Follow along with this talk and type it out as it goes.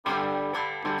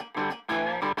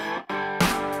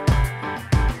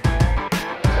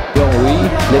Yeong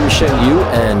Wooi, Sheng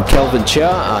and Kelvin Chia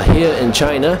are here in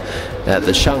China at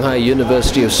the Shanghai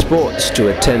University of Sports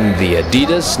to attend the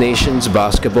Adidas Nations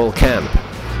Basketball Camp.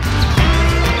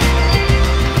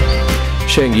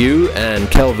 Sheng and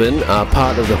Kelvin are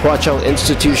part of the Hwa Chong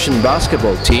Institution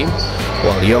basketball team,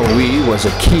 while Yeong Wooi was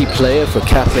a key player for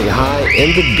Catholic High in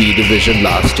the B Division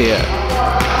last year.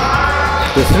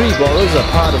 The three ballers are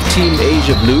part of Team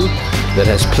Asia Blue that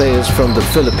has players from the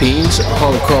Philippines,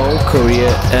 Hong Kong,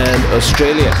 Korea and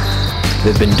Australia.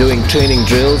 They've been doing training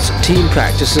drills, team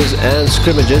practices and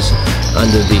scrimmages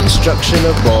under the instruction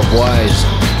of Bob Wise.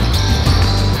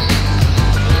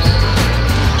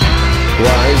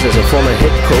 Wise is a former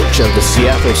head coach of the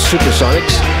Seattle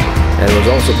Supersonics and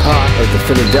was also part of the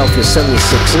Philadelphia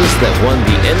 76ers that won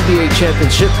the NBA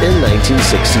championship in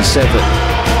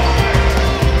 1967.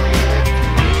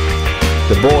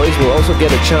 The boys will also get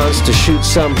a chance to shoot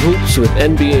some hoops with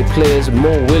NBA players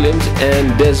Mo Williams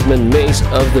and Desmond Mace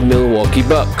of the Milwaukee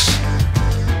Bucks.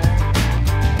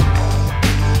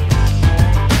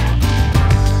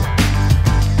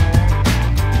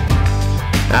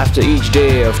 After each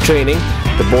day of training,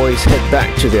 the boys head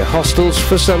back to their hostels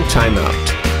for some time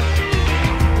out.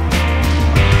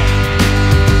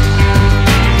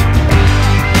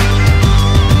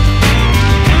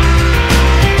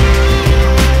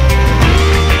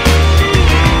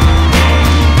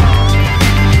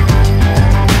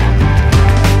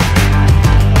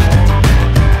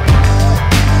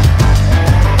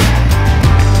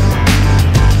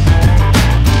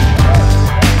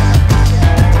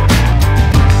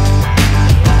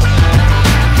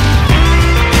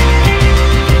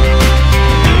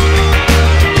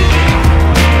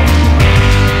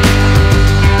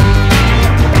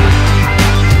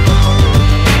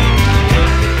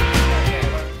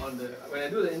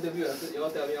 You all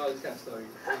tell me all this kind of story.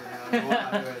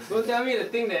 Don't tell me the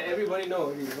thing that everybody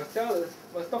knows.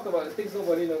 Must talk about the things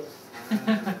nobody knows.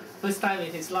 First time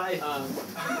in his life,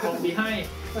 from behind.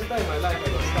 First time in my life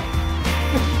I got stuck.